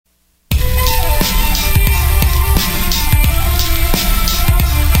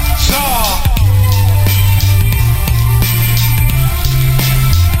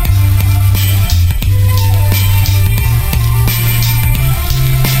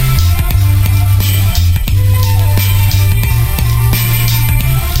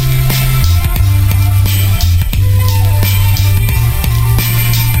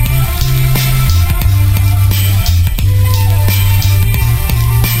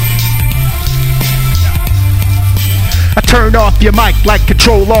Turn off your mic like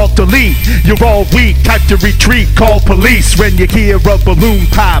Control-Alt-Delete. You're all weak, type to retreat, call police. When you hear a balloon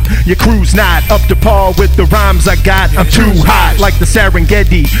pop, your crew's not up to par with the rhymes I got. I'm too hot like the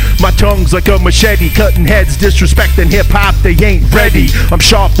Serengeti. My tongue's like a machete, cutting heads, disrespecting hip-hop, they ain't ready. I'm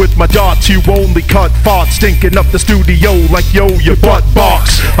sharp with my darts, you only cut farts, stinking up the studio like yo, your butt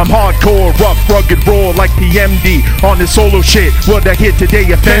box. I'm hardcore, rough, rugged, raw like PMD. On this solo shit, what I hear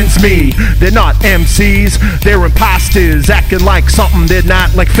today offends me. They're not MCs, they're imposters, acting like something they're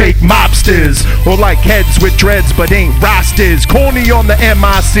not, like fake mobsters, or like heads with dreads but ain't rosters. Corny on the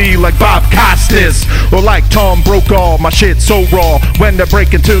MIC like Bob Costas, or like Tom Brokaw. My shit so raw when they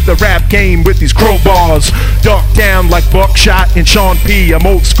break into the rap game with these crowbars. Duck down like Buckshot and Sean P. I'm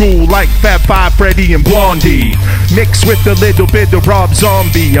old school like Fab Five, Freddy and Blondie, mixed with a little bit of Rob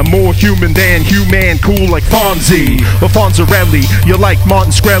Zombie. I'm more human than human, cool like Fonzie or Fonzarelli. You're like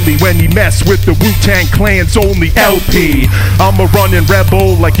Martin Shkreli when he mess with the Wu-Tang Clan's only LP. I'm a running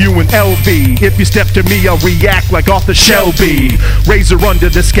rebel like you and LV. If you step to me, I'll react like Arthur Shelby. Razor under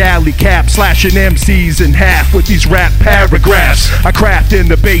the scally cap, slashing MCs in half with these rap paragraphs. I craft in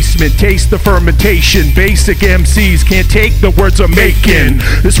the basement, taste the fermentation. Basic MCs can't take the words I'm making.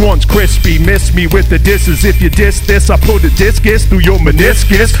 This one's crispy, miss me with the disses. If you diss this, I put a discus through your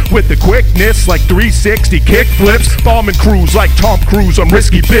meniscus with the quickness like 360 kick flips. Bombing crews like Tom Cruise on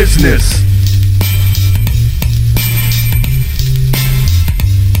risky business.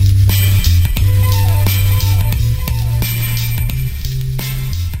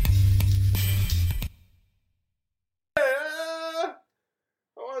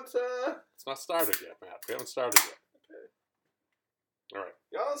 It's not started yet, Matt. We haven't started yet. Okay. All right.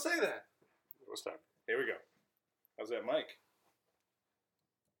 Y'all don't say that. We'll start. Here we go. How's that mic?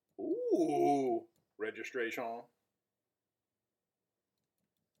 Ooh. Registration.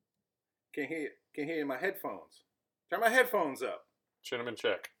 Can't hear you in my headphones. Turn my headphones up. Cinnamon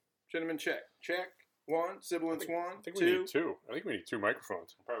check. Cinnamon check. Check. One. Sibilance one. I think two. we need two. I think we need two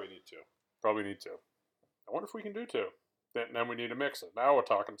microphones. Probably need two. Probably need two. I wonder if we can do two. Then we need a mixer. Now we're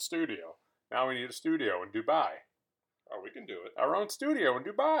talking studio. Now we need a studio in Dubai. Oh, we can do it. Our own studio in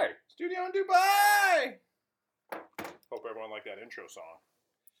Dubai. Studio in Dubai! Hope everyone liked that intro song.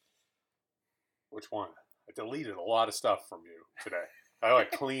 Which one? I deleted a lot of stuff from you today. I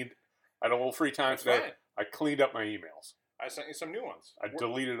cleaned. I had a little free time today. Fine. I cleaned up my emails. I sent you some new ones. I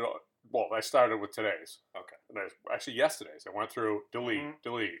deleted. Well, I started with today's. Okay. And actually, yesterday's. I went through delete.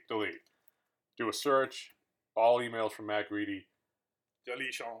 Do a search. All emails from Matt Greedy.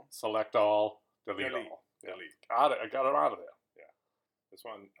 Deletion. Select all. Delete all. Yeah. Delete. I got it out of there. Yeah. This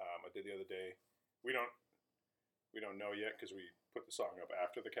one I did the other day. We don't know yet because we put the song up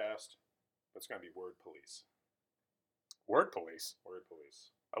after the cast. But it's going to be Word Police. Word Police. Word Police.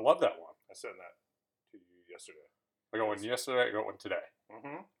 I love that one. I sent that to you yesterday. I got one yesterday. I got one today.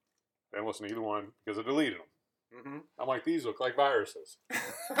 Mm-hmm. I didn't listen to either one because I deleted them. Mm-hmm. I'm like, these look like viruses.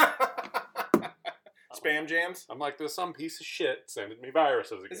 Spam jams? I'm like, there's some piece of shit sending me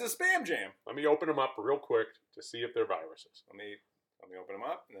viruses again. It's a spam jam. Let me open them up real quick to see if they're viruses. Let me open them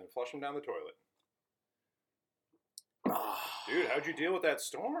up and then flush them down the toilet. Dude, how'd you deal with that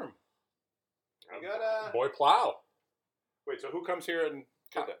storm? You got Boy Plow. Wait, so who comes here and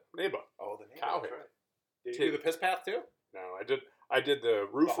did that? Neighbor. Oh, the neighbor. Cow That's hair. right. Did you do the piss path too? No, I did the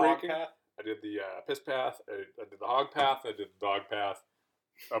roof The hog raking. path? I did the piss path. I did the hog path. I did the dog path.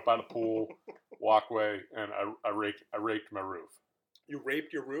 Up by the pool, walkway, and I raped my roof. You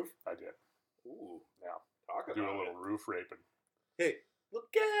raped your roof? I did. Ooh. Yeah. Talk about Doing a it. little roof raping. Hey,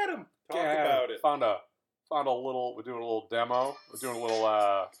 look at him. Talk Yeah, about it. Found a little. We're doing a little demo. We're doing a little.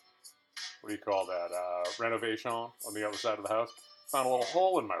 What do you call that? Renovation on the other side of the house. Found a little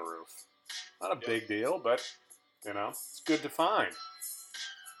hole in my roof. Not a big deal, but it's good to find.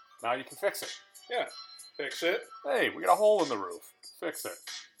 Now you can fix it. Yeah. Fix it. Hey, we got a hole in the roof. Fix it.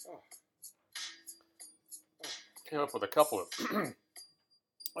 Oh. Came up with a couple of.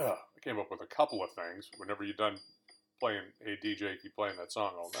 I came up with a couple of things. Whenever you're done playing, hey DJ, keep playing that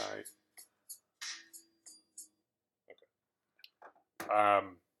song all night. Okay.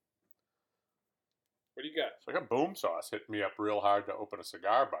 What do you got? So I got Boom Sauce hitting me up real hard to open a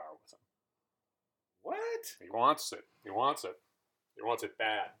cigar bar with him. What? He wants it. He wants it. He wants it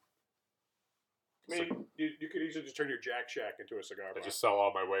bad. I mean, you could easily just turn your Jack Shack into a cigar bar. I just sell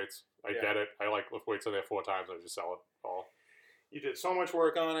all my weights. I Yeah. get it. I lift weights in there 4 times. I just sell it all. You did so much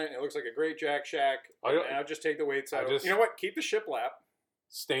work on it. It looks like a great Jack Shack. Now just take the weights out. You know what? Keep the shiplap.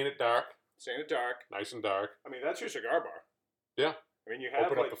 Stain it dark. Stain it dark. Nice and dark. I mean, that's your cigar bar. Yeah. I mean, you have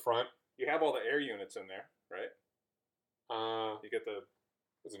open up the front. You have all the air units in there, right? You get the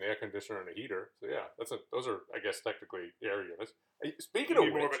There's an air conditioner and a heater. So yeah, those are I guess technically air units. Speaking You of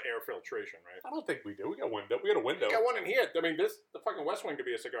need more of which, an air filtration, right? I don't think we do. We got a window. You got one in here. I mean, the fucking West Wing could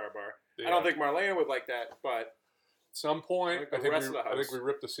be a cigar bar. Yeah. I don't think Marlena would like that, but At some point, Like the rest of the I think house. we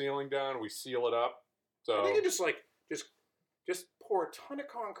rip the ceiling down. We seal it up. So I think you just pour a ton of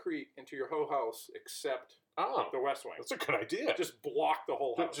concrete into your whole house except the West Wing. that's a good idea. Just block the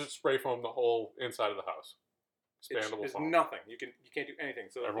whole house. Just spray foam the whole inside of the house. Expandable There's foam. nothing. You can't do anything.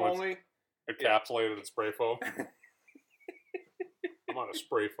 So Everyone's- only Encapsulated in spray foam. I'm on a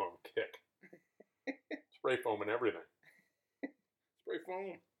spray foam kick. Spray foam and everything. spray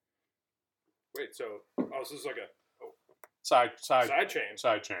foam. Wait, so this is like a Side side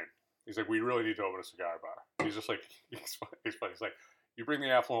chain. He's like, we really need to open a cigar bar. He's just like, he's funny. He's like, you bring the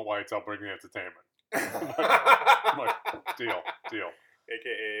affluent whites, I'll bring the entertainment. I'm like, deal.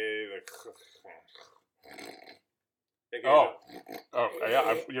 AKA the. Oh,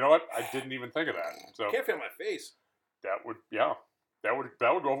 yeah. You know what? I didn't even think of that. So I can't feel my face. that would go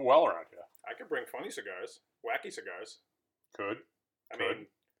over well around here. I could bring funny cigars, wacky cigars. Could. I mean,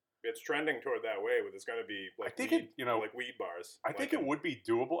 it's trending toward that way, but it's going to be like I think weed, it, like weed bars. I think it would be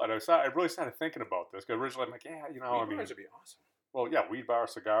doable, and I really started thinking about this because originally I'm like, yeah, Weed I mean, bars would be awesome. well, yeah, weed bar,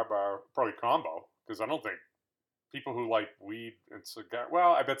 cigar bar, probably combo because I don't think people who like weed and cigar.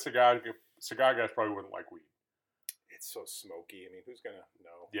 Well, I bet cigar guys probably wouldn't like weed. It's so smoky. I mean, who's going to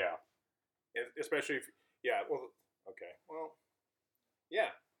know? Yeah. Especially if, okay. Well, yeah.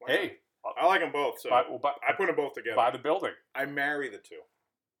 why Hey, not? I like them both, so I put them both together. buy the building. I marry the two.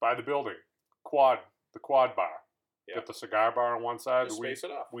 Buy the building. The quad bar. Yeah. Get the cigar bar on one side, Just the weed,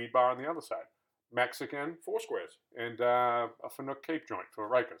 space it off. weed bar on the other side. Mexican, 4 squares. and a Fanuc Cape joint for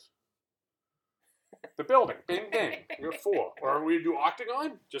Rikers. The building. Bing, bing. We got 4. Or we do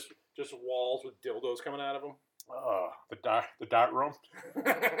octagon? Just walls with dildos coming out of them. The dart room.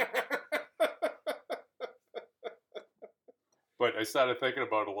 But I started thinking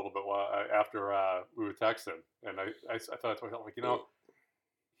about it a little bit after we were texting, and I thought to myself, like,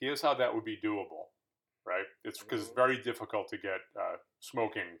 here's how that would be doable, right? It's because it's very difficult to get a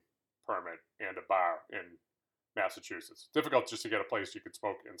smoking permit and a bar in Massachusetts. Difficult just to get a place you could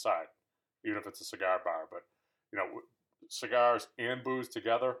smoke inside, even if it's a cigar bar. But cigars and booze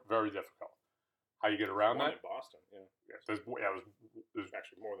together, very difficult. How you get around One that? in Boston, yeah. There's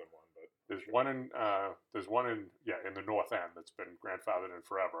Actually, more than one, but there's one in the North End that's been grandfathered in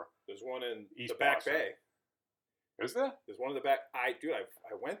forever. there's one in East the Back Boston. Bay. Is there? There's one in the back. I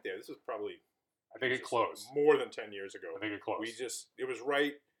went there. This is probably I think it closed. more than 10 years ago. I think it closed. It was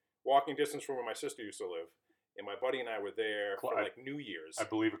right walking distance from where my sister used to live, and my buddy and I were there for like New Year's. I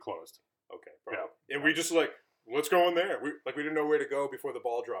believe it closed. Okay, probably. Yeah. And we just like, let's go in there. We didn't know where to go before the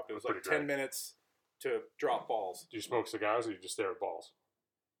ball dropped. It was That's like pretty 10 minutes to drop balls. Do you smoke cigars or you just stare at balls?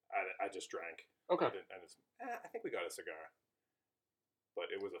 I just drank. Okay. I think we got a cigar, but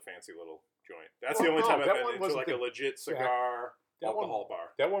it was a fancy little joint. That's the only time I've been into like a legit cigar alcohol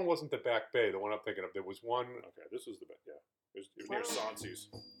bar. That one wasn't the Back Bay. The one I'm thinking of. There was one. Okay, this was the yeah. It was near Sansi's.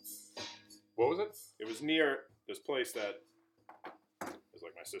 What was it? It was near this place that is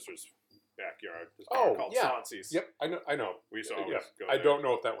like my sister's backyard. This bar called Sansi's. Yep, I know. We used to always go I there. don't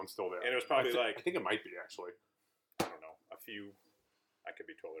know if that one's still there. And it was probably I think it might be actually. I don't know, a few. I could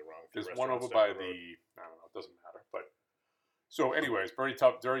be totally wrong. There's one over restaurants by down the road. I don't know. It doesn't matter. But so, anyways, very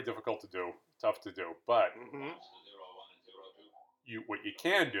tough, very difficult to do. Tough to do. But Mhm. what you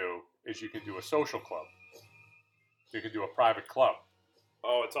can do is you can do a social club. You can do a private club.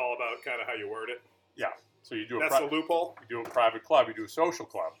 Oh, it's all about kind of how you word it. Yeah. So you do That's the loophole. you do a private club. You do a social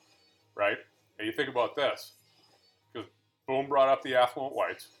club, right? And you think about this, because Boom brought up the affluent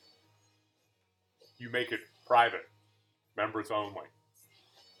whites. You make it private, members only.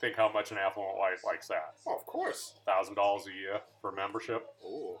 Think how much an affluent white likes that. Oh, of course. $1,000 a year for membership,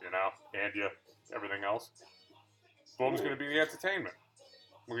 Ooh. and everything else. Boom's going to be the entertainment.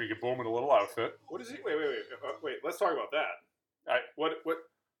 We're going to get Boom in a little outfit. What is he? Wait. Let's talk about that. What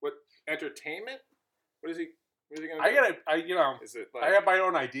entertainment? What is he gonna do? Is it like I have my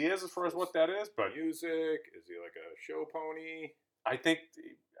own ideas as far as what that is, but music? Is he like a show pony? I think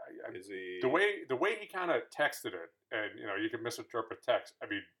Is he the way he kind of texted it, and you can misinterpret text. I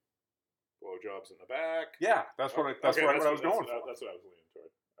mean, blowjobs in the back? yeah, that's what I was going for. That's what I was leaning toward.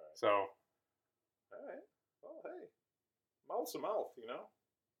 All right. So All right. Well, hey, mouth's a mouth,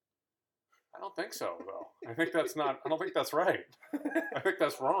 I don't think so, though. I think that's not. I don't think that's right. I think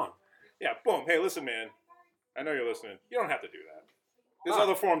that's wrong. Yeah. Boom. Hey, listen, man. I know you're listening. You don't have to do that. There's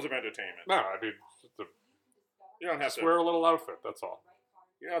other forms of entertainment. No, I mean, You don't have just to. wear a little outfit. That's all.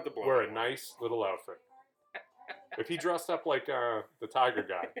 You don't have to blow. Wear a anyone. nice little outfit. If he dressed up like the Tiger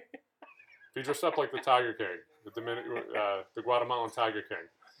guy, if he dressed up like the Tiger King, the Guatemalan Tiger King,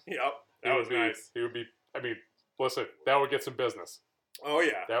 Yep, that was nice. He would be. I mean, listen, that would get some business. Oh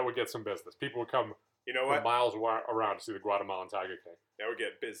yeah, That would get some business. People would come you know from what? miles around to see the Guatemalan Tiger King. That would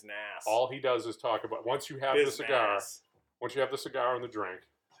get business. All he does is talk about once you have the cigar, once you have the cigar and the drink.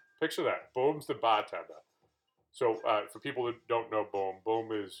 Picture that. Boom's the bartender. So for people that don't know Boom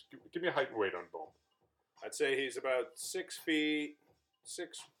is give me a height and weight on Boom. I'd say he's about 6 feet,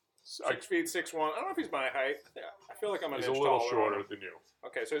 6 feet 6'1". I don't know if he's my height. I feel like I'm an He's inch a little taller shorter than you.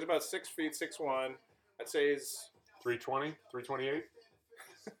 Okay, so he's about 6 feet 6'1". I'd say he's 320, 328,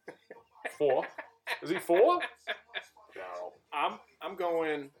 4. Is he 4? No. I'm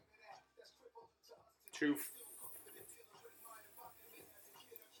going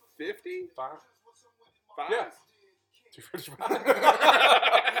 250. 5. 5. Yeah.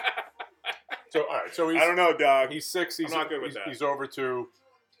 255. So all right. So he's I don't know, dog. He's 6. He's I'm not good with that. He's over 2.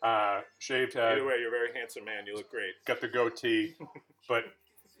 Shaved head. Either way, you're a very handsome man. You look great. Got the goatee. But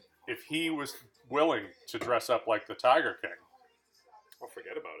if he was willing to dress up like the Tiger King, Oh,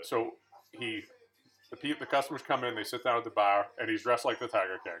 forget about it. so the customers come in, they sit down at the bar, and he's dressed like the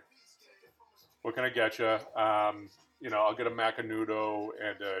Tiger King. What can I get you? I'll get a Macanudo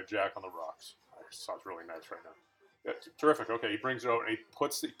and a Jack on the Rocks. Sounds really nice right now. Yeah, terrific. Okay, he brings it out and he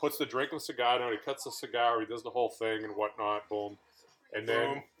puts the drink and the cigar down. He cuts the cigar. He does the whole thing and whatnot. Boom, and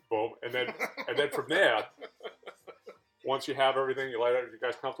then boom, and then from there, once you have everything, you light it. You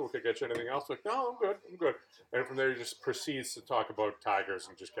guys comfortable? Can I get you anything else? Like, no, I'm good. And from there, he just proceeds to talk about tigers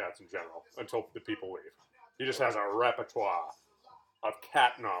and just cats in general until the people leave. He just has a repertoire of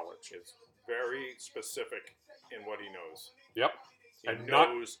cat knowledge. It's very specific in what he knows. Yep. He And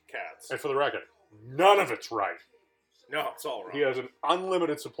knows cats. And for the record, none of it's right. No, it's all wrong. He has an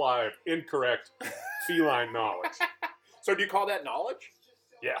unlimited supply of incorrect feline knowledge. So do you call that knowledge?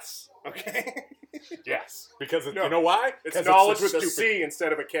 Yes. Okay. Yes. Because No. you know why? It's knowledge with a C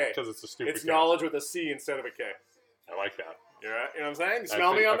instead of a K. Because it's a stupid It's cat. knowledge with a C instead of a K. I like that. You're right. You know what I'm saying? You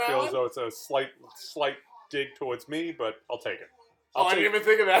smell me on that I feel one? as though it's a slight dig towards me, but I'll take it. I didn't even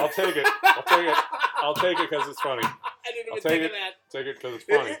think of that. I'll take it. I'll take it because it's funny. I didn't even I'll think take of that. Take it because it's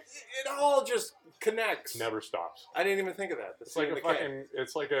funny. It all just connects. Never stops. I didn't even think of that. The It's C like and a the K. fucking.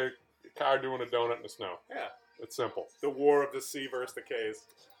 It's like a car doing a donut in the snow. Yeah. It's simple. The war of the C versus the K's.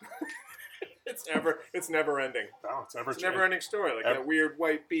 It's never ending. No, it's never It's a changing. never ending story, like that weird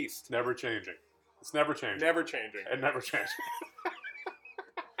white beast. It's never changing. It's never changing. Never changing. And never changing.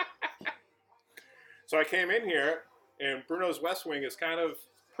 So I came in here, and Bruno's West Wing is kind of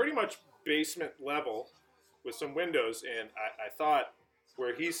pretty much basement level with some windows, and I thought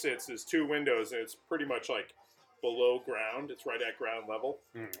where he sits is 2 windows, and it's pretty much like below ground. It's right at ground level.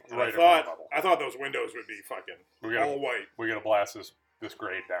 And Right I at ground thought level. I thought those windows would be fucking all white. We're gonna blast this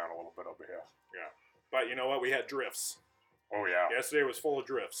grade down a little bit over here. Yeah. But you know what? We had drifts. Oh yeah. Yesterday was full of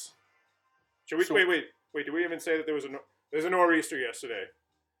drifts. Should we So- wait? Did we even say that there's a nor'easter yesterday?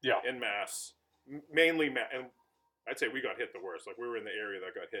 Yeah. In Mass, mainly Mass, and I'd say we got hit the worst. Like we were in the area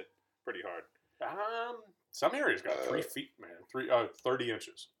that got hit pretty hard. Some areas got 3 feet, man. 30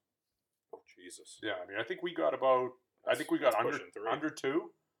 inches. Oh Jesus! Yeah, I mean, I think we got about. I think we got That's pushing 3. under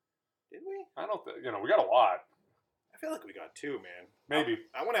 2. Did we? I don't. We got a lot. I feel like we got 2, man. Maybe.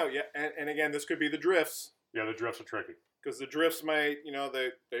 I went out, and again, this could be the drifts, Yeah, the drifts are tricky. because the drifts might,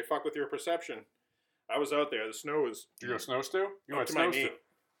 they fuck with your perception. I was out there. The snow was You go snow stew? You up went to snow my stew. knee.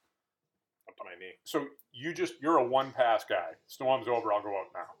 Up to my knee. So you're a one pass guy. Storm's over, I'll go out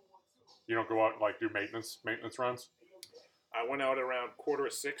now. You don't go out and do maintenance runs? I went out around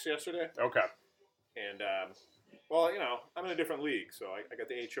 5:45 yesterday, Okay. and well, I'm in a different league, so I got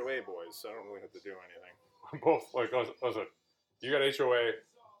the HOA boys, so I don't really have to do anything. Both listen, you got HOA,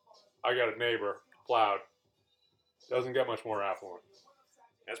 I got a neighbor, plowed. Doesn't get much more affluent.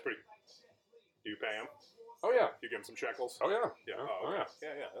 That's pretty. Do you pay him? Oh yeah. You give him some shekels? Oh yeah. Yeah. Oh, Oh, okay.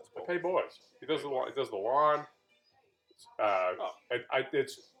 yeah. Yeah, that's I cool. pay boys. He does the lawn. And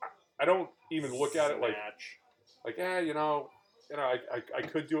I don't even look at it like I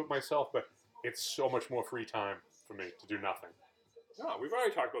could do it myself, but it's so much more free time for me to do nothing. No, we've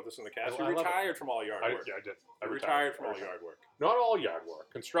already talked about this in the cast. I You love it. retired from all yard work. I did. I You retired from all yard work. Not all yard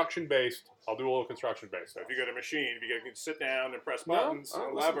work. Construction based. I'll do a little construction based. So if you got a machine, if you can sit down and press buttons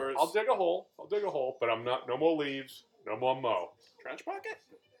and listen, levers. I'll dig a hole, but I'm not. No more leaves. No more mow. Trench bucket?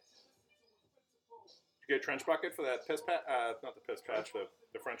 You get a trench bucket for that piss patch? Not the piss patch,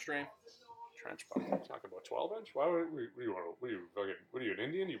 the French drain. Trench bucket. You're talking about 12-inch? Why would what are you, an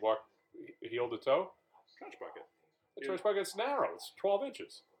Indian? You walk heel to toe? Trench bucket. The trench bucket's narrow. It's 12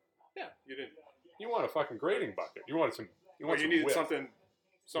 inches. Yeah, you didn't. You want a fucking grading bucket. You want some. You Well, want you some needed width. something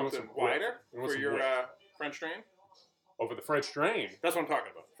some width. wider You want for some your width. French drain. Over the French drain. That's what I'm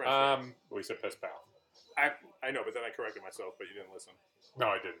talking about. French drain. Well, you said piss pal. I know, but then I corrected myself, but you didn't listen. No,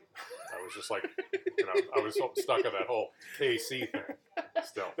 I didn't. I was just like, I was so stuck on that whole KC thing.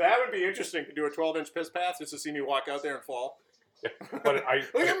 Still, That would be interesting to do a 12-inch piss pass just to see me walk out there and fall. yeah. But I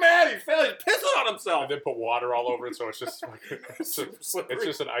Look at Matt, he fell. He's pissing on himself. then put water all over it, so it's just it's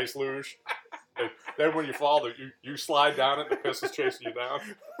just an ice luge. And then when you fall, you slide down it, and the piss is chasing you down.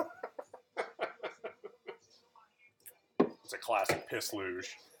 It's a classic piss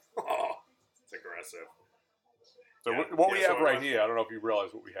luge. Oh, it's aggressive. So Yeah. what we Yeah, have so right I'm- here, I don't know if you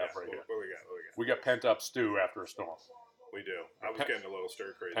realize what we have Yeah, right here. what we got? What we got? We got pent up stew after a storm. We do. I was Pent- getting a little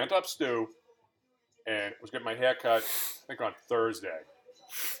stir crazy. Pent up stew, and was getting my hair cut, I think on Thursday.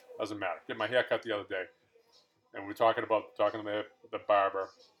 Doesn't matter. Get my hair cut the other day, and we're talking to the barber,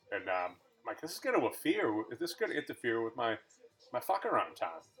 and I'm like, this is going to interfere with my fuck around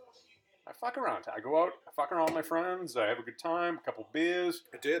time. My fuck around time. I go out, I fuck around with my friends, I have a good time, a couple beers,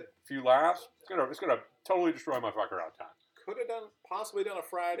 It did. a few laughs. It's gonna totally destroy my fuck around time. Could have possibly done a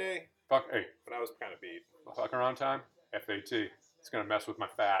Friday, Hey, but I was kind of beat. my fuck around time, FAT. It's gonna mess with my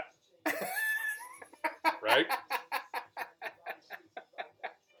fat. Right?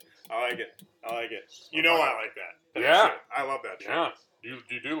 I like it. You know I like that. That Yeah. shit. I love that shit. Yeah,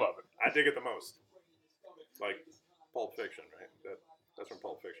 you do love it. I dig it the most. Like Pulp Fiction, right? That's from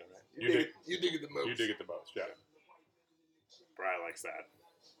Pulp Fiction, right? You dig it the most. You dig it the most, yeah. Bri likes that.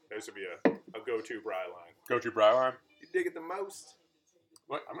 There used to be a go-to Bri line. Go to Bryline. You dig it the most?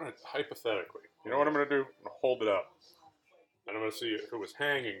 What I'm gonna hypothetically. You know what I'm gonna do? I'm gonna hold it up, and I'm gonna see if it was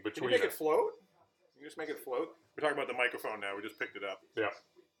hanging Can between. you make it float? Can you just make it float? We're talking about the microphone now. We just picked it up. Yeah.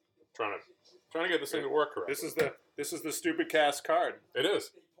 Trying to get this thing to work correctly. This is the stupid cast card. It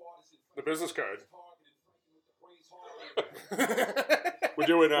is. The business card. We're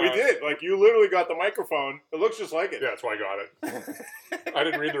doing. We did. Like, you literally got the microphone. It looks just like it. Yeah, that's why I got it. I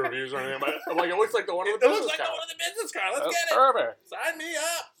didn't read the reviews or anything. I'm like, it looks like the one on It the looks business like the card. one on the business card. Let's That's get it. perfect. Sign me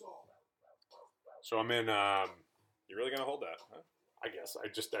up. So I'm in. You're really gonna hold that? Huh? I guess I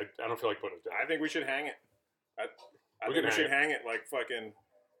don't feel like putting it down. I think we should hang it. I We think can we should hang hang it like fucking.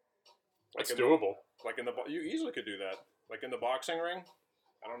 That's in the- doable. Like in the you easily could do that. Like in the boxing ring.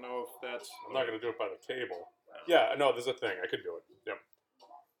 I don't know if that's. I'm not gonna do it by the table. Yeah, no, there's a thing. I could do it. Yep.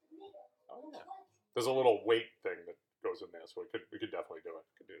 Oh yeah. There's a little weight thing that goes in there, so we could definitely do it.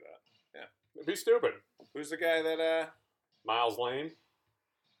 Could do that. Yeah. It'd be stupid. Who's the guy that Miles Lane.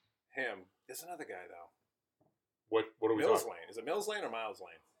 him? There's another guy though. What are we Mills talking? Lane. Is it Mills Lane or Miles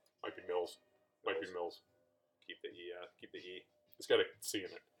Lane? Might be Mills. Might be Mills. Keep the E. Keep the E. It's got a C in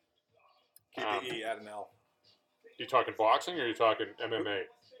it. Keep the E. Add an L. You talking boxing or are you talking MMA?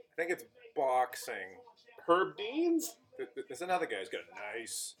 I think it's boxing. Herb Deans? There's another guy who's got a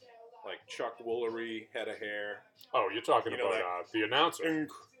nice, like Chuck Woolery head of hair. Oh, you're talking You know about the announcer.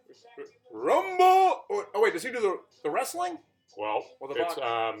 Rumble. Oh wait, does he do the wrestling? Well, Or the it's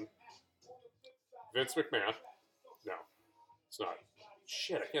boxing? Vince McMahon. No, it's not.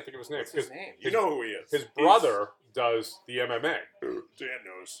 Shit, I can't think of his name. What's his name? You his- know who he is. His brother does the MMA. Dan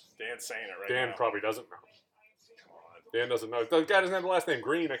knows. Dan's saying it right Dan now. probably doesn't know. Come on. Dan doesn't know. The guy doesn't have the last name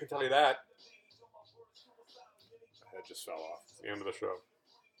Green, I can tell you that. That just fell off. It's the end of the show.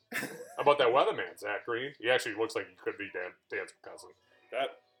 How about that weatherman, Zach Green? He actually looks like he could be Dan's cousin.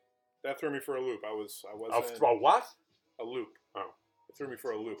 That threw me for a loop. I was in What? a loop. Oh. It threw me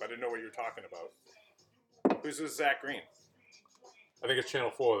for a loop. I didn't know what you were talking about. Who's this Zach Green? I think it's Channel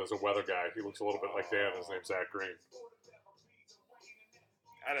 4. There's a weather guy. He looks a little bit like Dan. His name's Zach Green.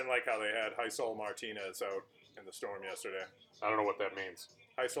 I didn't like how they had Heisel Martinez out in the storm yesterday. I don't know what that means.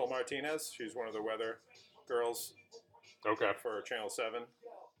 Heisel Martinez, she's one of the weather girls Okay. for Channel 7.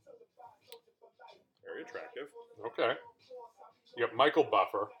 Very attractive. Okay. You got Michael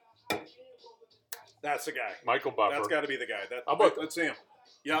Buffer. That's the guy. Michael Buffer. That's got to be the guy. How about- Let's see him.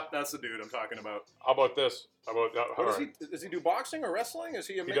 Yep, that's the dude I'm talking about. How about this? How about that? What does he do? Boxing or wrestling? Is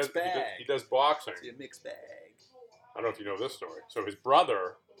he a He mixed does, bag? he does boxing. Is he a mixed bag? I don't know if you know this story. So his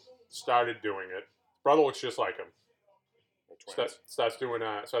brother started doing it. Brother looks just like him. Starts doing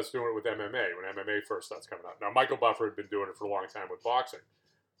it with MMA when MMA first starts coming out. Now Michael Buffer had been doing it for a long time with boxing.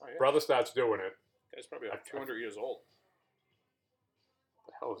 Oh, yeah. Brother starts doing it. Guy's probably like 200 years old.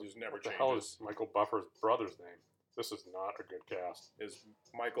 The hell is He's never what the changes. hell is Michael Buffer's brother's name? This is not a good cast. Is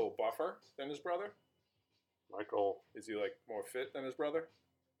Michael Buffer than his brother? Michael Is he like more fit than his brother?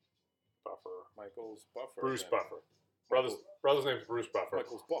 Buffer. Michael's Buffer. Bruce then. Buffer. Brother's name's Bruce Buffer.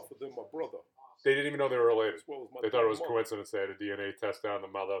 Michael's Buffer than my brother. They didn't even know they were related. As well as my They thought it was mother. coincidence. They had a DNA test on the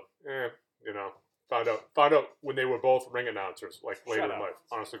mother. You know, Found out when they were both ring announcers, like later Shut in up. life.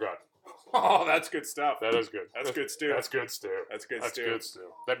 Honest to God. Oh, that's good stuff. That is good. That's good stew. That's good stew. That's good That's stew. good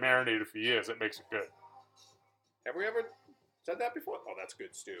stew. That marinated for years. It makes it good. Have we ever said that before? Oh, that's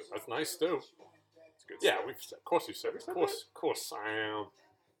good stew. That's nice stew. That's good Yeah, stew. of course you said. Have we Of said course, I am.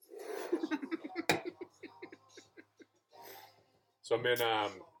 So I'm in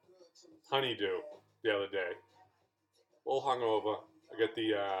Honeydew the other day. A little hungover. I got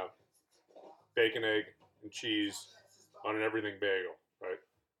the bacon, egg, and cheese on an everything bagel, right?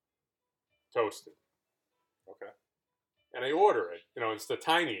 Toasted. Okay. And I order it. You know, it's the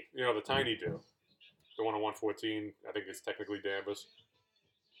tiny, the Tiny Dew. The one on 114, I think it's technically Danvers.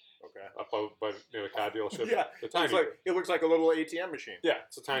 Okay. Up by near the car dealership. Yeah. The Tiny It's like, Dew. it looks like a little ATM machine. Yeah,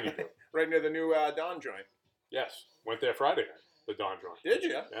 it's a Tiny Dew. Right near the new Don joint. Yes. Went there Friday night, the Don joint. Did you?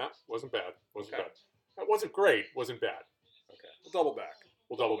 Yeah, wasn't bad. Wasn't Okay. bad. It wasn't great. Wasn't bad. Okay. We'll double back.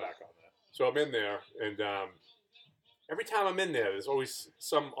 We'll double back. on that. So I'm in there, and every time I'm in there, there's always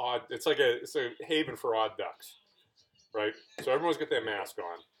some odd. It's a haven for odd ducks, right? So everyone's got their mask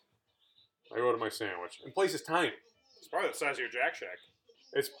on. I order my sandwich, and the place is tiny. It's probably the size of your Jack Shack.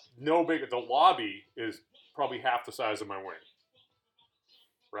 It's no big. The lobby is probably half the size of my wing,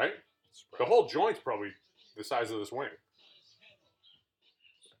 right? The whole joint's probably the size of this wing,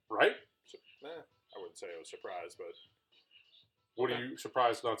 right? I wouldn't say I was surprised, but What are you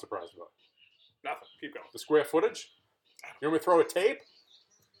surprised, not surprised about? nothing. Keep going. The square footage? You want me to throw a tape?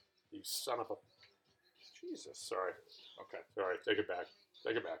 You son of a... Jesus. Sorry. Okay. Sorry. Take it back.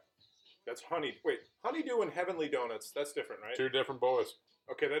 Take it back. That's Honeydew and Heavenly Donuts. That's different, right? Two different boys.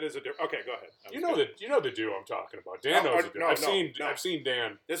 Okay, that is a different. Okay, go ahead. That You was know good. the duo I'm talking about. Dan knows the duo. I've seen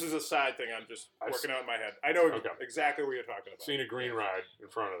Dan. This is a side thing. I'm just I've working out in my head. I know Okay. exactly what you're talking about. Seen a green ride in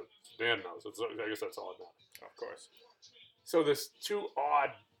front of Dan knows. I guess that's all I know. Of course. So there's two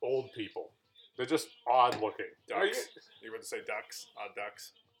odd old people. They're just odd looking. Ducks. You were to say ducks. Odd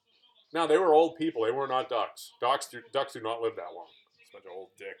ducks. No, they were old people. They were not ducks. Ducks do not live that long. It's a bunch of old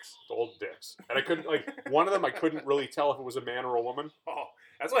dicks. Old dicks. And I couldn't, one of them I couldn't really tell if it was a man or a woman. Oh,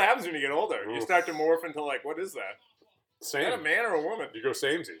 that's what happens when you get older. You Oof. start to morph into what is that? Is that a Same. man or a woman? You go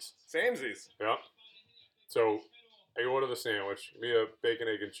samesies. Samesies. Yeah. So I order the sandwich, give me a bacon,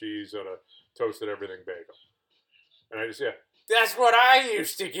 egg, and cheese on a toasted everything bagel. And I just, that's what I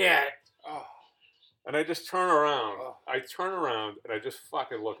used to get. Oh. And I just turn around. Oh. I turn around and I just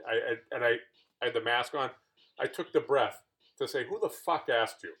fucking look. I had the mask on. I took the breath to say, who the fuck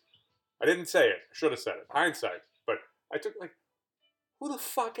asked you? I didn't say it. I should have said it. Hindsight. But I took who the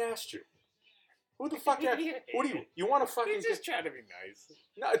fuck asked you? Who the fuck asked you? What do you want to fucking... He's just trying to be nice.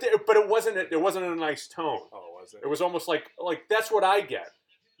 No, but it wasn't a nice tone. Oh, was it? It was almost like that's what I get.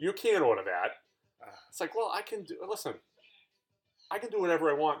 You can't order that. It's like, well, I can do whatever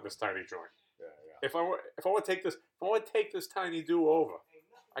I want in this tiny joint. Yeah. If I want to take this Tiny Dew over,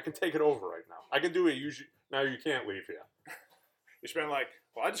 I can take it over right now. I can do it. Now you can't leave here. You spend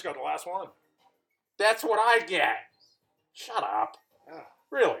I just got the last one. That's what I get. Shut up. Ah.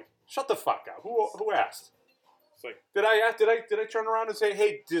 Really? Shut the fuck up. Who asked? It's like, Did I turn around and say,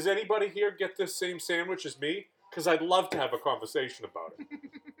 hey, does anybody here get this same sandwich as me? Because I'd love to have a conversation about it.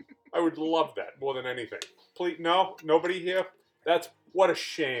 I would love that more than anything. Please, no, nobody here. What a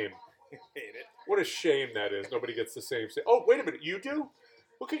shame. I hate it. What a shame that is. Nobody gets the same. Oh, wait a minute. You do?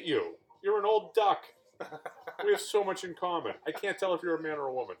 Look at you. You're an old duck. We have so much in common. I can't tell if you're a man or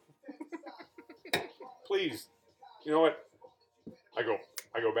a woman. Please. You know what? I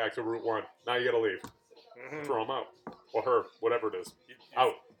go back to Route 1. Now you gotta leave. Mm-hmm. Throw him out. Or her. Whatever it is.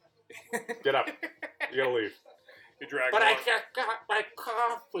 Out. Get up. You gotta leave. You drag But them I on. just got my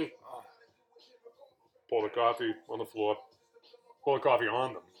coffee. Oh. Pour the coffee on the floor. Pour the coffee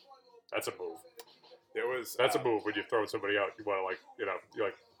on them. That's a move. There was. That's a move when you throw somebody out. You want to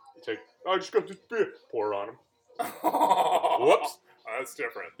you take. I just got this beer. Pour it on them. Whoops. Oh, that's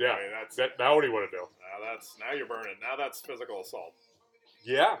different. Yeah. I mean, that's Now what do you want to do? now you're burning. Now that's physical assault.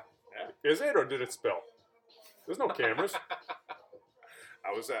 Yeah. Is it or did it spill? There's no cameras.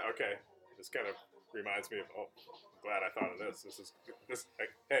 I was okay. This kind of reminds me of. Oh, I'm glad I thought of this. This.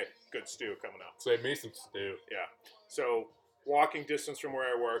 Hey, good stew coming up. Save me some stew. Yeah. So walking distance from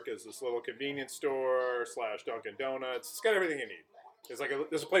where I work is this little convenience store / Dunkin' Donuts. It's got everything you need.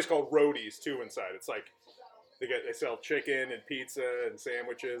 There's a place called Roadies too inside. It's like they sell chicken and pizza and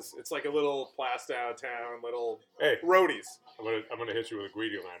sandwiches. It's like a little plastow town, little Hey, Roadies. I'm gonna hit you with a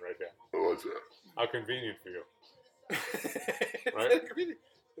greedy line right there. What's that? How convenient for you. Right?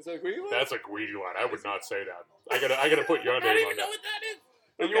 Is that a greedy one? That's a greedy line. I would not say that. I gotta put your I name don't on even know that. what that is.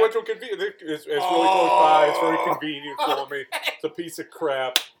 And Okay. you went to a convenient. It's really close by. It's very convenient for me. It's a piece of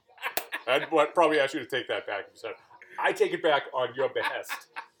crap. I'd probably ask you to take that back. Said, I take it back on your behest.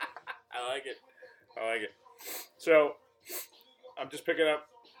 I like it. So, I'm just picking up.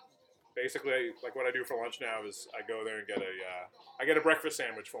 Basically, like what I do for lunch now is I go there and get a breakfast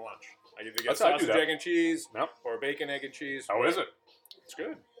sandwich for lunch. I either get That's how I do sausage, that. egg, and cheese, Yep. or bacon, egg, and cheese. How is it? It's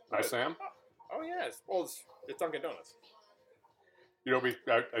good. Nice, Sam. Oh yeah, it's Dunkin' Donuts. You know, I'm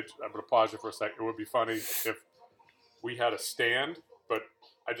going to pause you for a second. It would be funny if we had a stand, but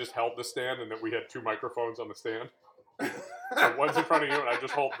I just held the stand and then we had 2 microphones on the stand. So one's in front of you and I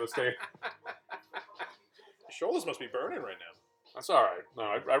just hold the stand. Your shoulders must be burning right now. That's all right. No,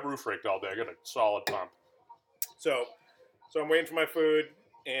 I roof raked all day. I got a solid pump. So I'm waiting for my food,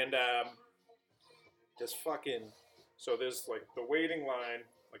 and so there's like the waiting line,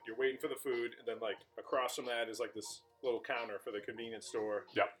 like you're waiting for the food, and then like across from that is like this little counter for the convenience store.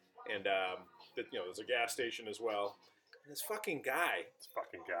 Yep. And there's a gas station as well. And this fucking guy,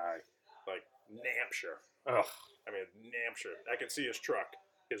 like Nampshire. Ugh. I mean Nampshire. I can see his truck,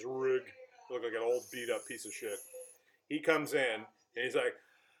 his rig. Look like an old beat up piece of shit. He comes in and he's like,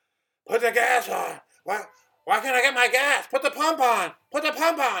 "Put the gas on. Why can't I get my gas? Put the pump on. Put the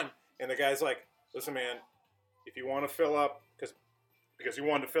pump on." And the guy's like, "Listen, man, if you want to fill up, because he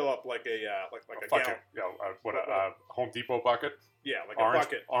wanted to fill up like a Bucket. gallon. A Home Depot bucket? Yeah, like Orange, a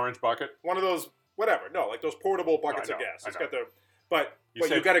bucket. Orange bucket? One of those, whatever. No, like those portable buckets I of know, gas. I It's know. got but You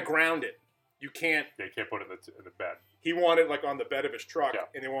you got to ground it. You can't. They can't put it in the bed. He wanted like on the bed of his truck, Yeah.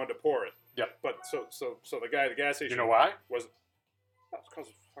 and they wanted to pour it. Yep. But so the guy at the gas station. You know why? Was it's because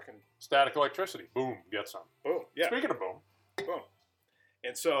of fucking Static electricity. Boom. Get some. boom. Yeah. Speaking of boom. Boom.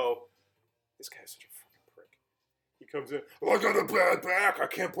 And so this guy's such a fucking prick. He comes in. "Oh, I got a bad back. I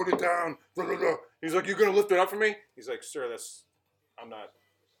can't put it down." Blah, blah, blah. He's like, "You gonna lift it up for me?" He's like, "Sir,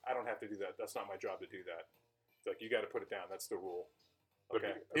 I don't have to do that. That's not my job to do that." He's like, "You got to put it down. That's the rule." Okay.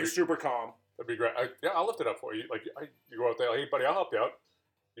 That'd He's super calm. That'd be great. I'll lift it up for you. Like, you go out there, "Hey, buddy, I'll help you out."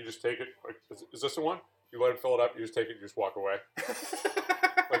 You just take it. Like, is this the one? You let him fill it up. You just take it. You just walk away.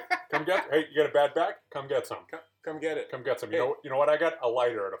 Like, come get. Hey, you got a bad back? Come get some. Come get it. Come get some. Hey. You know what? I got a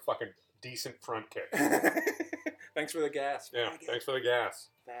lighter and a fucking decent front kick. Thanks for the gas. Yeah. Thanks for the gas.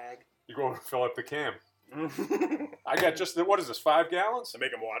 Bag. You go and fill up the can. I I got what is this? 5 gallons?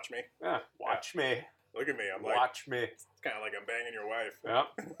 make him watch me. Yeah. Watch me. Look at me. I'm like, Watch me. it's kind of like I'm banging your wife. Yeah.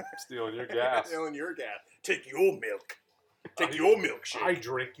 Stealing your gas. Stealing your gas. Take your milk. Take your milkshake. I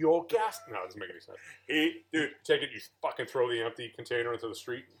drink your gas. No, it doesn't make any sense. Dude, Take it, you fucking throw the empty container into the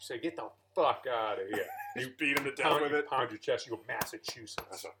street, and you say, "Get the fuck out of here." you beat him to death with it. Pound your chest, you go, "Massachusetts.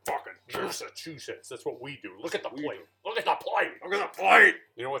 That's a fucking Massachusetts. That's what we do. Look at the plate. Look at the plate. I'm gonna play.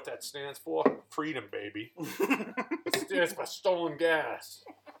 You know what that stands for? Freedom, baby. It stands for stolen gas.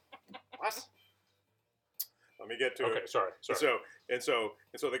 What? Let me get to Okay, it. sorry. And so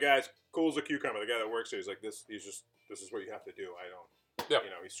the guy's cool as a cucumber. The guy that works there, he's like, this is what you have to do. I don't. Yep.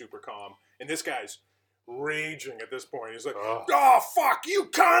 He's super calm. And this guy's raging at this point. He's like, Ugh. "Oh fuck you,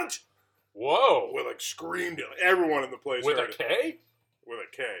 cunt!" Whoa. With like screamed at everyone in the place. With a heard it. K? With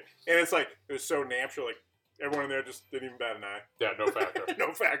a K. And it's like it was so Nampshire. Like everyone in there just didn't even bat an eye. Yeah, no factor.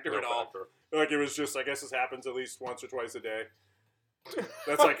 No factor No at all. factor. Like it was just. I guess this happens at least once or twice a day.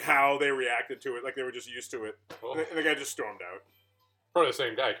 That's like how they reacted to it. Like they were just used to it. Oh. And the guy just stormed out. Probably the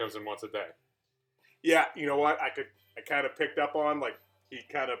same guy comes in once a day. Yeah, you know what? I kind of picked up on, like, he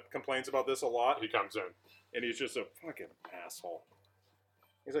kind of complains about this a lot, He comes in. and he's just a fucking asshole.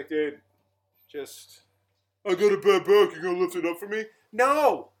 He's like, "Dude, I got a bad back, you gonna lift it up for me?"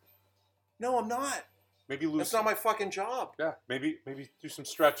 No, I'm not. Maybe lose. That's not my fucking job. Yeah, maybe do some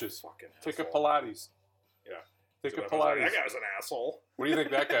stretches. Fucking Take a asshole. Pilates. Yeah. Take So a I was like, Pilates. that guy was an asshole. What do you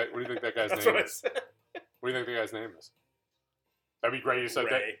think that guy's That's name what I is? said. What do you think the guy's name is? That'd be great. You said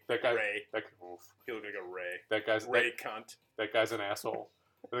Ray. that guy. Ray. Oof. He looked like a Ray. That guy's Ray cunt. that guy's an asshole.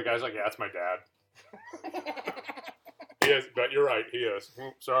 And the guy's like, "Yeah, that's my dad." He is, but you're right. He is.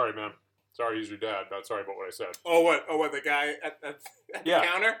 Sorry, man. Sorry, he's your dad. Not sorry about what I said. Oh, what? The guy at the Yeah.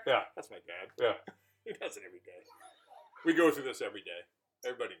 counter? Yeah. That's my dad. Yeah. He does it every day. We go through this every day.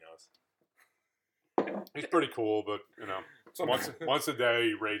 Everybody knows. He's pretty cool, but Sometimes- once a day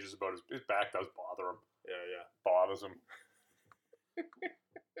he rages about his back does bother him. Yeah. Bothers him.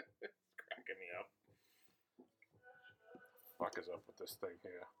 Cracking me up. Fuck is up with this thing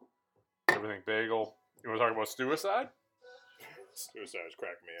here? Everything bagel. You want to talk about suicide? Suicide is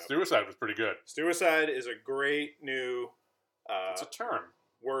cracking me up. Suicide was pretty good. Suicide is a great new It's a term.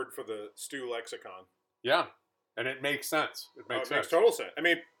 word for the stew lexicon. Yeah, and it makes sense. It makes It sense. makes total sense. I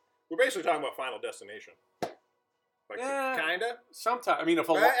mean, we're basically talking about Final Destination. Like, Yeah. kinda? Sometimes, I mean, if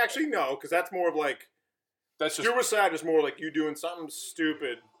a Actually, no, because that's more of like that's just Suicide is more like you doing something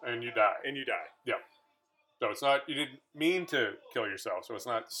stupid and you die. and you die. So it's not, you didn't mean to kill yourself. So it's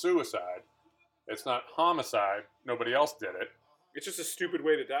not suicide. It's not homicide. Nobody else did it. It's just a stupid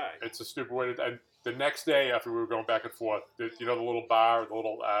way to die. It's a stupid way to. And the next day, after we were going back and forth, you know the little bar,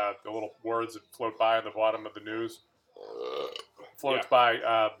 the little words that float by on the bottom of the news, floats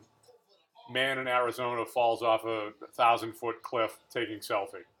by. Man in Arizona falls off a 1,000-foot cliff taking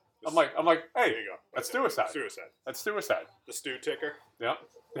selfie. I'm like, hey, There you go. that's suicide. Suicide. That's suicide. The stew ticker. Yeah,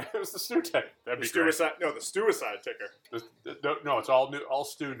 it was the stew ticker. That'd The be great. suicide. No, the suicide ticker. No, it's all new, all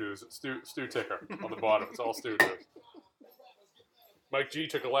stew news. It's stew ticker on the bottom. It's all stew news. Mike G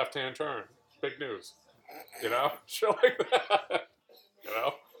took a left-hand turn. Big news. You know, shit like that. You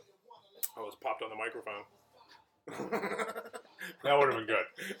know, I was popped on the microphone. that would have been good.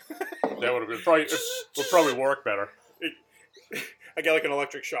 That would have been probably. It would probably work better. I get like an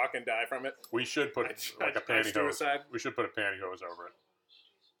electric shock and die from it. We should put like a pantyhose. Suicide. We should put a pantyhose over it.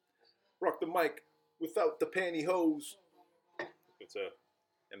 Rock the mic without the pantyhose. It's a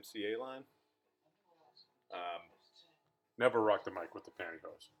MCA line. Never rock the mic with the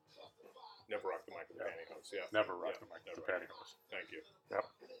pantyhose. Never rock the mic with the pantyhose. Yeah. Never rock the mic with the never. pantyhose. Thank you. Yep.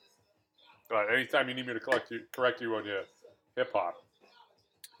 But anytime you need me to correct you on your hip hop,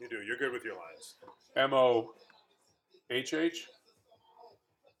 You do. You're good with your lines. MOHH,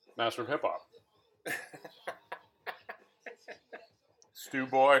 Master of Hip Hop. Stew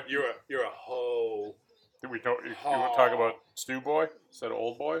Boy. You're a hoe. Did we talk? You want to talk about Stew Boy instead of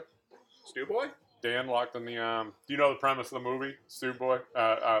Old Boy? Stew boy? Dan locked in the. Do you know the premise of the movie? Stew Boy,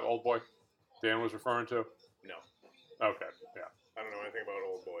 Old Boy. Dan was referring to. No. Okay. Yeah. I don't know anything about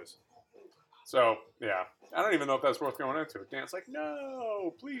old boys. So yeah, I don't even know if that's worth going into. Dan's like,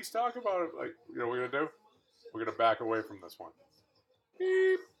 no, please talk about it. Like, you know what we're gonna do? We're gonna back away from this one.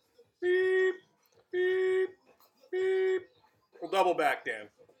 Beep, beep, beep, beep. We'll double back, Dan.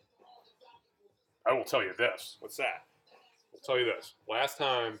 I will tell you this. What's that? I'll tell you this. Last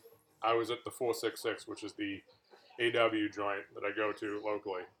time I was at the 466, which is the AW joint that I go to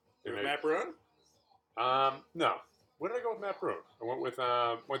locally. With Matt Bruin? No. Where did I go with Matt Bruin? I went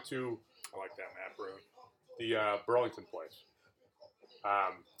to I like that Matt Bruin. the Burlington place.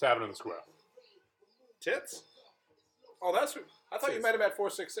 Tavern in the Square. Tits? Oh, that's. I thought you Tits. met him at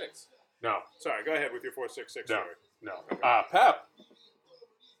 466. No. Sorry, go ahead with your 466 No. story. No. Pep.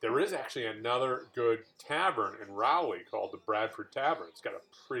 There is actually another good tavern in Rowley called the Bradford Tavern. It's got a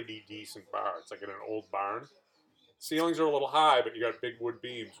pretty decent bar. It's like in an old barn. Ceilings are a little high, but you got big wood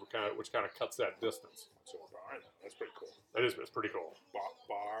beams, which kind of cuts that distance. So, darn, that's pretty cool. It's pretty cool.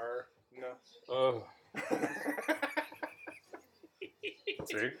 Bar? No.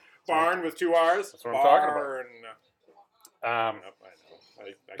 See? Barn with 2 R's? That's what I'm talking about. Barn. Um, Nope, I know.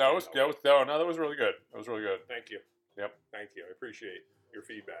 I that was really good. That was really good. Thank you. Yep. Thank you. I appreciate your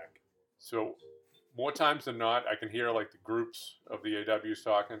feedback. So, more times than not, I can hear like the groups of the AWs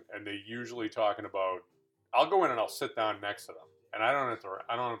talking, and they usually talking about. I'll go in and I'll sit down next to them, and I don't have to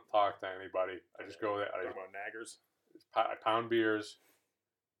talk to anybody. I just go there. Talking about naggers. I pound beers.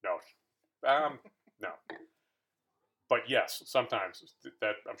 No, no. But yes, sometimes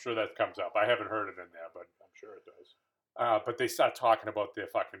that I'm sure that comes up. I haven't heard it in there, but I'm sure it does. But they start talking about their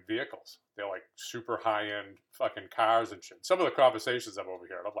fucking vehicles. They're like super high-end fucking cars and shit. Some of the conversations I'm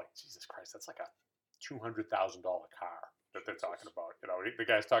overhearing, I'm like, Jesus Christ, that's like a $200,000 car that they're talking about. You know, the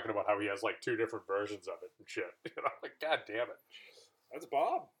guy's talking about how he has like 2 different versions of it and shit. You know, like, God damn it. That's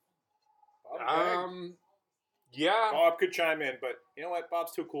Bob. Bob Yeah. Bob could chime in, but you know what?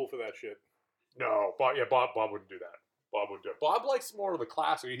 Bob's too cool for that shit. No, Bob wouldn't do that. Bob would do it. Bob likes more of the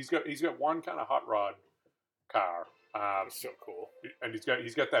classic. He's got one kind of hot rod car. That's so cool. And he's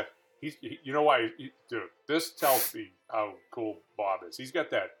got that. You know why, dude? This tells me how cool Bob is. He's got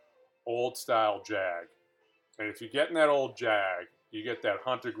that old style Jag, and if you get in that old Jag, you get that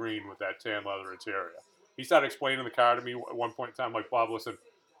hunter green with that tan leather interior. He started explaining the car to me at one point in time. Like, Bob, listen,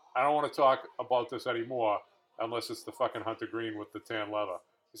 I don't want to talk about this anymore unless it's the fucking hunter green with the tan leather.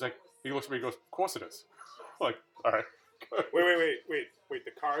 He's like, he looks at me, he goes, of course it is. Like, all right. Wait.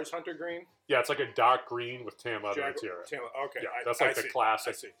 The car is hunter green? Yeah, it's like a dark green with tan leather interior. Okay. Yeah, that's like the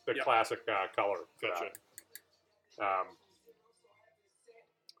classic, Yep. classic color. Gotcha.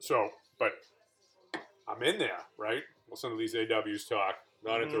 But I'm in there, right? Listen to these AWs talk,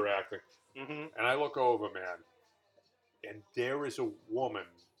 not interacting, Mm-hmm. and I look over, man, and there is a woman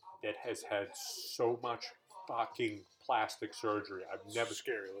that has had so much fucking plastic surgery.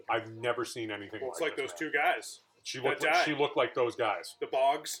 Scary looking. I've never seen anything. Well, it's like like this, those man. 2 guys. She that looked like those guys. The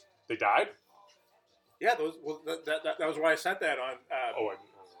Boggs. They died. Yeah, those. Well, that was why I sent that on.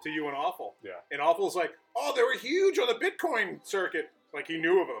 to you and Awful. Yeah. And Awful's like, oh, they were huge on the Bitcoin circuit. Like, he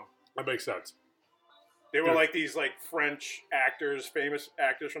knew of them. That makes sense. They were Dude. like these like French actors, famous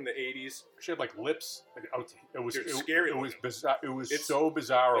actors from the 80s. She had like lips. It was Dude, scary It was looking. bizarre. It was It's- so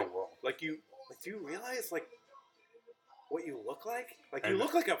bizarre. World. Like, do you realize like what you look like? Like, And- you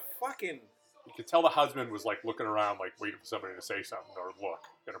look like a fucking... You could tell the husband was like looking around, like waiting for somebody to say something or look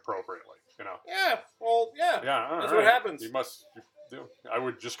inappropriately. You know. Yeah, well, yeah. Yeah. all That's right. what happens. You must. I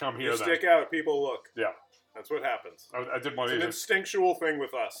would just come here You then. stick out, people look. Yeah. That's what happens. I did one of It's an these. instinctual thing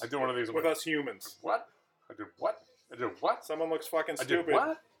with us. I did one of these. With us humans. What? I did what? I did what? Someone looks fucking I stupid. did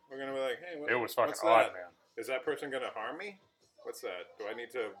what? We're gonna be like, hey, what, It was fucking what's odd, that? man. Is that person gonna harm me? What's that? Do I need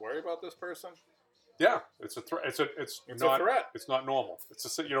to worry about this person? Yeah, it's a threat. It's It's not a threat. It's not normal. It's a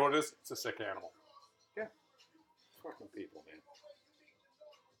sick. You know what it is? It's a sick animal. Fucking people,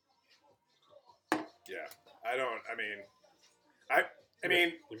 man. Yeah, I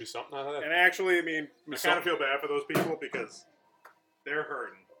mean, Give me something out of that. and actually, I mean, I kind something. of feel bad for those people because they're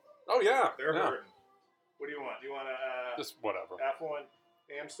hurting. Oh yeah, They're yeah. hurting. What do you want? Do you want a Just whatever. affluent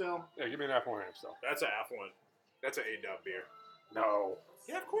Amstel? Yeah, give me an apple ham still. That's an affluent. That's an A-Dub beer. No.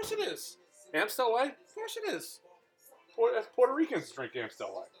 Yeah, of course it is. Amstel Light? Of course it is. Puerto Ricans drink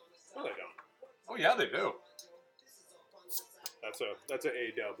Amstel Light. No, they don't. Oh yeah, they do. That's an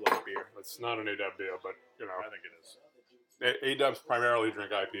A-Dub light beer. It's not an A-Dub beer, but you know, I think it is. A-Dubs primarily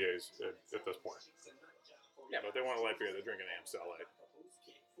drink IPAs at this point. Yeah, but they want a light beer. They're drinking Amstel Light.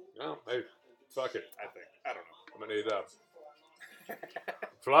 No, hey, fuck it. I think. I don't know. I'm an A-Dub.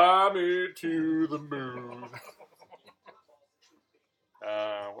 Fly me to the moon.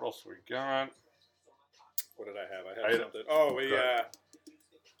 What else we got? What did I have? I had I- something. Oh, we Okay.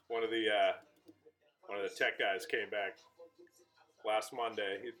 one of the tech guys came back last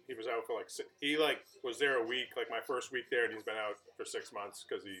Monday. He was out for like he was there a week, like my first week there, and he's been out for 6 months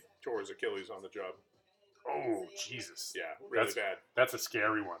because he tore his Achilles on the job. Oh, Jesus. Yeah, really That's- bad. That's a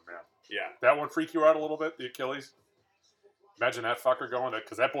scary one, man. Yeah, That one freak you out a little bit, the Achilles? Imagine that fucker going,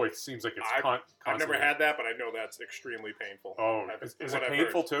 because that boy seems like it's I've never constantly- had that, but I know that's extremely painful. Oh, I've- is it what I've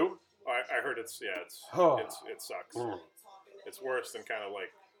painful heard. too? I heard it sucks. Mm. It's worse than kind of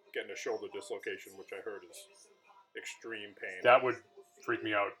like getting a shoulder dislocation, which I heard is extreme pain. That would freak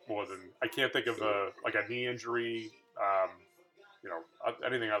me out more than I can't think of like a knee injury,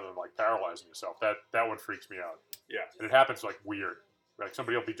 anything other than like paralyzing yourself. That one freaks me out. Yeah. And it happens like weird. Like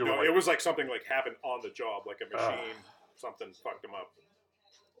somebody will be doing No, like it was like something like happened on the job, like a machine, something fucked him up.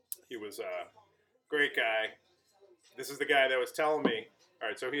 He was a great guy. This is the guy that was telling me. All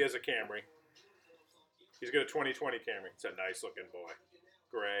right, so he has a Camry. He's got a 2020 Camry. It's a nice looking boy,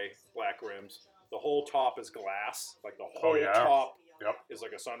 gray, black rims. The whole top is glass, like the whole yeah? top Yep. is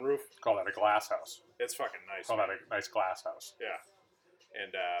like a sunroof. Call that a glass house. It's fucking nice. Call that a nice glass house. Yeah,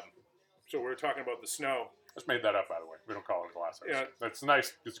 and so we were talking about the snow. Just made that up, by the way. We don't call it a glass house. Yeah. That's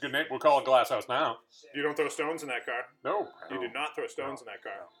nice. It's a good name. We'll call it glass house now. You don't throw stones in that car. No. You no, do not throw stones no, in that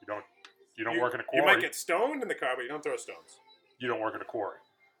car. no. You don't work in a quarry. You might get stoned in the car, but you don't throw stones. You don't work in a quarry.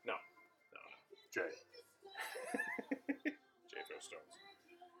 No. Jay. Jay throws stones.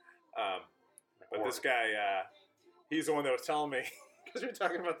 But this guy, he's the one that was telling me, because we were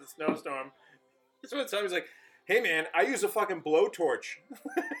talking about the snowstorm. He's the one that told me, he's like, hey man, I use a fucking blowtorch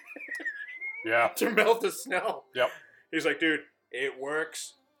Yeah. to melt the snow. Yep. He's like, dude, it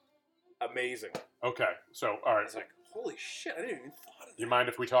works amazing. Okay. So, all I right. was like, holy shit, I didn't even thought of that. You mind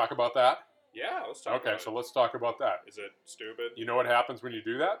if we talk about that? Yeah, let's talk Okay. about So it. let's talk about that. Is it stupid? You know what happens when you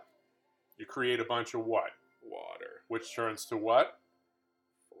do that? You create a bunch of what? Water. Which turns to what?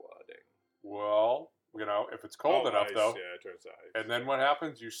 Flooding. Well, if it's cold enough ice. though. Yeah, it turns to ice. And then what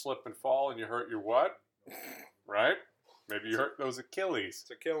happens? You slip and fall and you hurt your what? Right? Maybe you hurt those Achilles.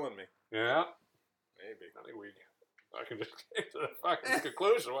 It's killing me. Yeah. Maybe. I think I can just get to the fucking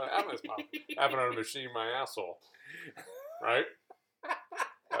conclusion. What happened is happened on a machine, my asshole. Right?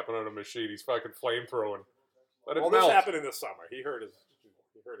 Happened on a machine. He's fucking flamethrowing. Let it Well, melt. this happened in the summer. He hurt his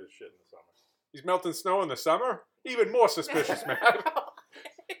shit in the summer. He's melting snow in the summer? Even more suspicious, man.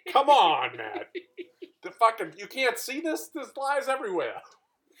 Come on, man. You can't see this? There's lies everywhere.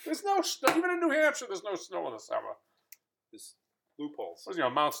 There's no snow. Even in New Hampshire, there's no snow in the summer. There's loopholes. What's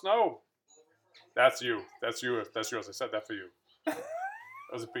Mount Snow? That's you. That's you. That's yours. I said that for you. That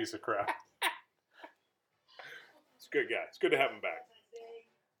was a piece of crap. It's a good guy. It's good to have him back.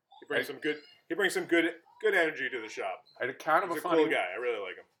 He brings some good energy to the shop. I had kind of He's a a funny cool guy. I really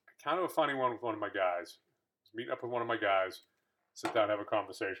like him. kind of a funny one with one of my guys. I was meeting up with one of my guys, sit down, have a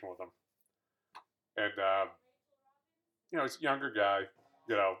conversation with him, and he's a younger guy,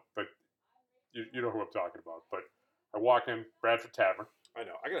 but you know who I'm talking about. But I walk in Bradford Tavern, I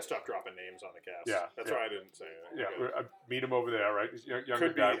know. I gotta stop dropping names on the cast. Yeah, That's yeah. why I didn't say anything. Yeah, I meet him over there, right? He's a younger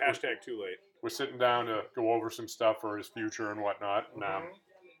Could be guy. hashtag too late. We're sitting down to go over some stuff for his future and whatnot. And I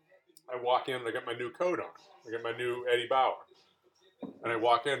walk in and I got my new coat on. I got my new Eddie Bauer. And I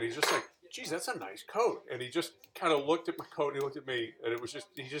walk in and he's just like, geez, that's a nice coat. And he just kind of looked at my coat and he looked at me and it was just,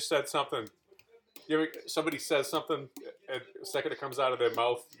 he just said something. Somebody says something and the second it comes out of their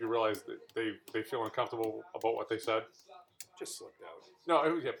mouth, you realize that they feel uncomfortable about what they said. Just slipped out.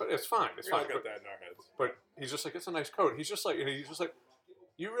 No, yeah, but it's fine. It's We all fine. got that in our heads. But he's just like, it's a nice coat. He's just like,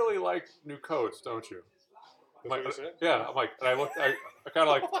 you really like new coats, don't you? That's what you said? Yeah, I'm like, and I looked, I kind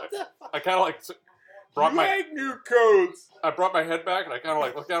of like, I kind of like brought You my, like new coats. I brought my head back and I kind of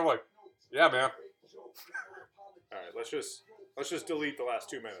like looked at him like, yeah, man, All right, let's just delete the last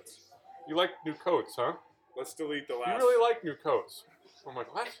 2 minutes. you like new coats, huh? Let's delete the You last. really like new coats. I'm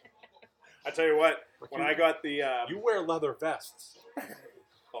like, what? I tell you what. Like When you- I got the. You wear leather vests.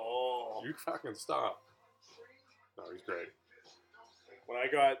 Oh. You fucking stop. No, he's great. When I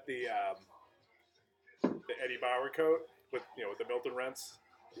got the Eddie Bauer coat with the Milton Rents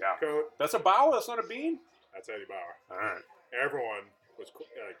Yeah. coat, That's a Bauer. That's not a bean. that's Eddie Bauer. All right. Everyone was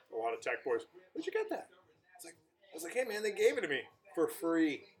like a lot of tech boys. Where'd you get that? I was like, hey man, they gave it to me for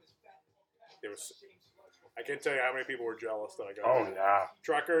free. It was. I can't tell you how many people were jealous that I got. Oh it. yeah.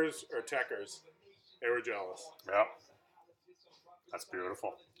 Truckers or techers, they were jealous. Yep. That's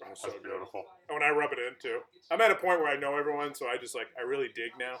beautiful. Oh, so That's good. beautiful. And when I rub it in too, I'm at a point where I know everyone, so I just I really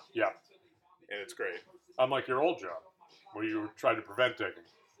dig now, Yeah. and it's great. Unlike your old job, where you tried to prevent digging.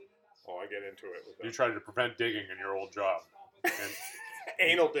 Oh, I get into it with You them. tried to prevent digging in your old job. And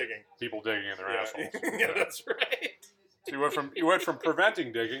Anal digging. people digging in their assholes. Yeah, that's right. So you went from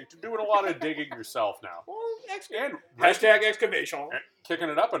preventing digging to doing a lot of digging yourself now. Well, And hashtag excavation. and kicking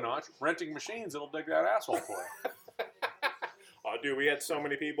it up a notch, renting machines that'll dig that asshole for you. Oh, dude, we had so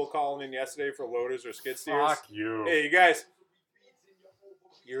many people calling in yesterday for loaders or skid steers. Fuck you. Hey, you guys,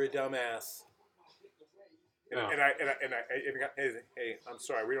 you're a dumbass. And, Yeah. and I hey, I'm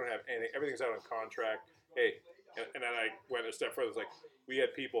sorry, we don't have anything. Everything's out on contract. Hey, and then I went a step further. It's like we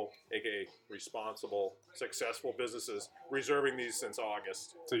had people, aka responsible, successful businesses, reserving these since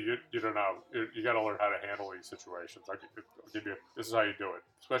August. So you don't know. You got to learn how to handle these situations. I'll give you. This is how you do it,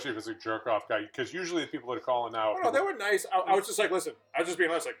 especially if it's a jerk off guy. Because usually the people that are calling now. Oh, no, they were nice. I was just like, listen, I was just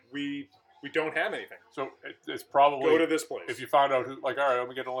being honest. Like we don't have anything. So it's probably Go to this place. if you found out who, like, all right, let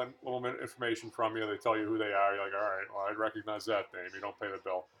me get a little bit of information from you. They tell you who they are. You're like, all right, well, I recognize that name. You don't pay the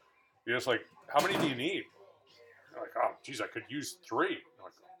bill. You're just like, how many do you need? You're like, oh, geez, I could use 3. You're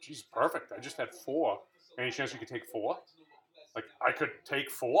like, geez, perfect. I just had 4. Any chance you could take 4? Like, I could take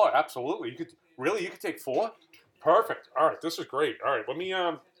 4. Absolutely. You could take 4? Perfect. All right, this is great. All right, let me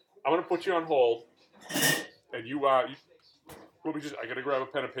I'm gonna put you on hold, and you let me just. I gotta grab a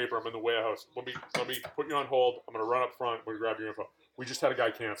pen and paper. I'm in the warehouse. Let me put you on hold. I'm gonna run up front. I'm gonna grab your info. We just had a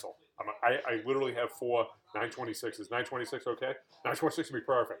guy cancel. I literally have 4 926s. 926 okay? 926 would be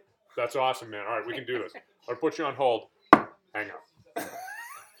perfect. That's awesome, man. All right, we can do this. I'll put you on hold. Hang up.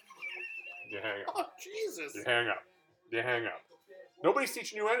 You hang up. Oh, Jesus. You hang up. You hang up. Nobody's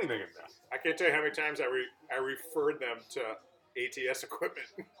teaching you anything in there. I can't tell you how many times I referred them to ATS equipment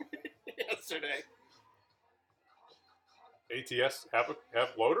yesterday. ATS have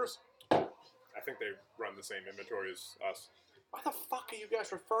loaders? I think they run the same inventory as us. Why the fuck are you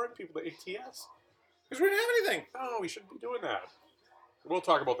guys referring people to ATS? Because we didn't have anything. No, we shouldn't be doing that. We'll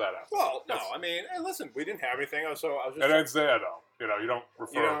talk about that after. Well, no, I mean, hey, listen, we didn't have anything, so I was just. It ends there, though. You don't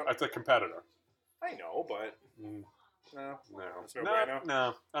refer. You don't- That's a competitor. I know, but Mm, no. no. It's no bueno?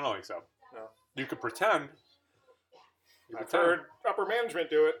 No, I don't think so. No. You could pretend. I've heard upper management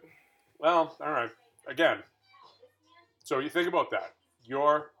do it. Well, all right. Again, so you think about that.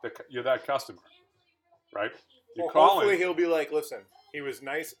 You're that customer, right? You Well, call hopefully in. he'll be like, listen, he was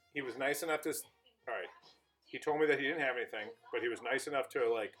nice. He was nice enough to. All right. He told me that he didn't have anything, but he was nice enough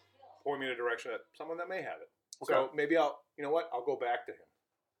to like point me in a direction that someone that may have it. So Okay. maybe I'll go back to him.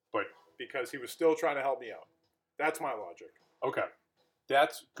 But Because he was still trying to help me out. That's my logic. okay,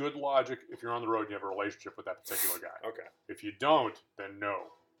 that's good logic if you're on the road and you have a relationship with that particular guy. Okay. If you don't, then no,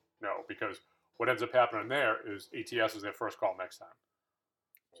 because what ends up happening there is ATS is their first call next time.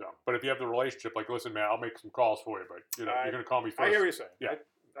 So, but if you have the relationship, like, listen, man, I'll make some calls for you, but you're going to call me first. I hear what you're saying. Yeah.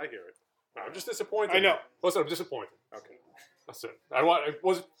 I hear it. I'm just disappointed. I know. Listen, I'm disappointed. Okay. That's it. I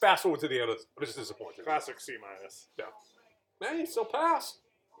wasn't fast forward to the end of this. I'm just disappointed. Classic C-. Yeah. Man, you still pass.